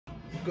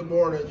Good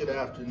morning, good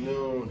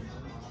afternoon.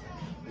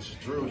 It's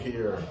Drew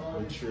here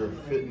with your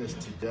Fitness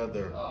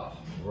Together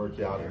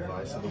workout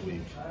advice of the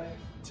week.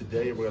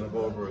 Today we're going to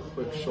go over a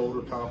quick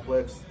shoulder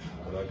complex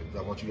that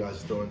I want you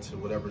guys to throw into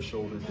whatever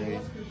shoulder day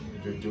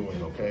you're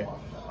doing, okay?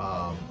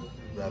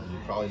 Rather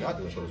you're probably not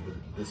doing shoulders, but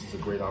this is a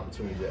great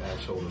opportunity to add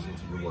shoulders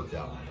into your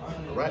workout.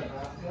 All right?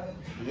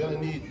 You're going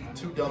to need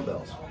 2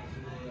 dumbbells.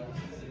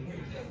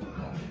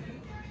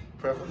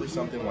 Preferably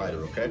something lighter,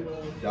 okay?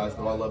 You guys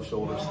know I love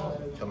shoulders.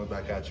 Coming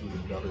back at you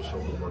with another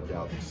shoulder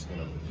workout. This is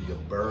gonna be a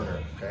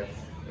burner, okay?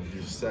 We're gonna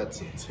do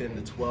sets of 10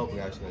 to 12.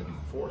 We're actually gonna do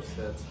 4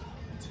 sets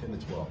of 10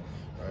 to 12.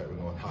 All right, we're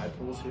going high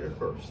pulls here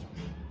first.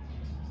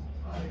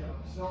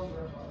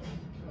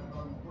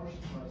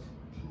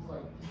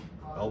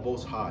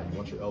 Elbows high. You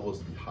want your elbows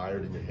to be higher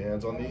than your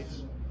hands on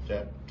these,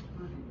 okay?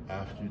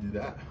 After you do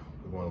that,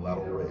 we're going to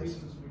lateral raise.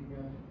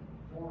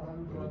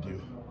 We're gonna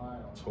do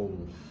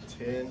total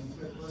 10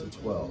 to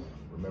 12.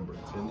 Remember,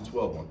 10 to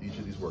 12 on each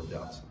of these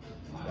workouts.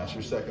 That's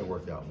your second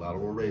workout,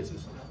 lateral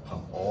raises.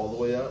 Come all the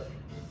way up,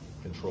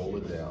 control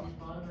it down.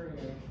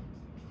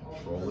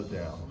 Control it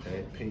down,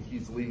 okay?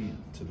 Pinkies lead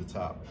to the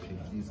top,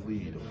 pinkies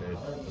lead, okay?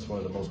 That's one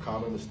of the most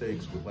common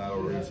mistakes with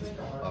lateral raises.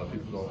 A lot of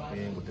people don't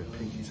aim with their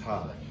pinkies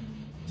high.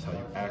 That's how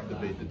you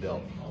activate the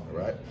delt, all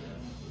right?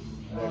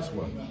 Next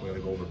one, we're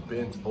gonna go over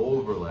bent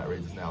over lat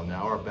raises now.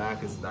 Now our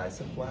back is nice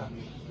and flat,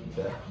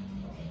 okay?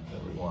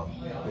 Everyone,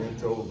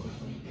 bent over,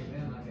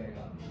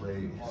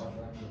 raise.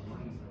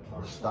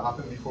 We're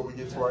stopping before we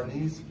get to our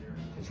knees,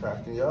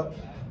 contracting up,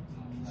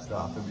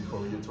 stopping before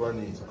we get to our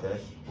knees, okay?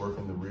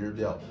 Working the rear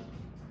delt.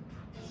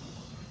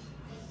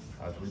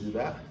 As we do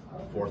that,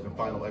 fourth and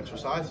final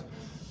exercise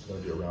is gonna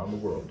be around the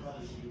world.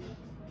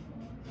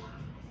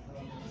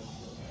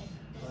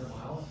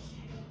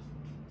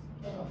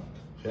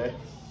 Okay?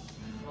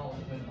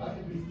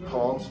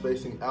 Palms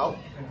facing out.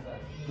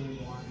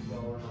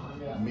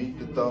 Meet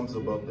the thumbs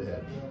above the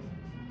head.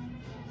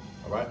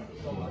 All right?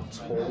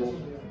 Total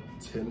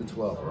 10 to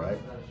 12, all right?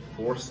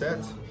 4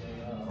 sets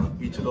on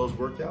each of those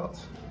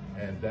workouts,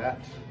 and that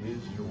is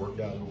your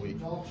workout of the week.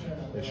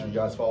 Make sure you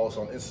guys follow us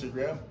on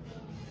Instagram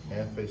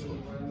and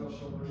Facebook.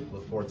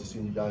 Look forward to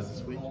seeing you guys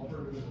this week.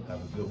 Have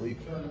a good week.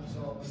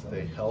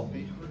 Stay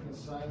healthy.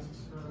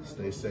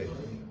 Stay safe.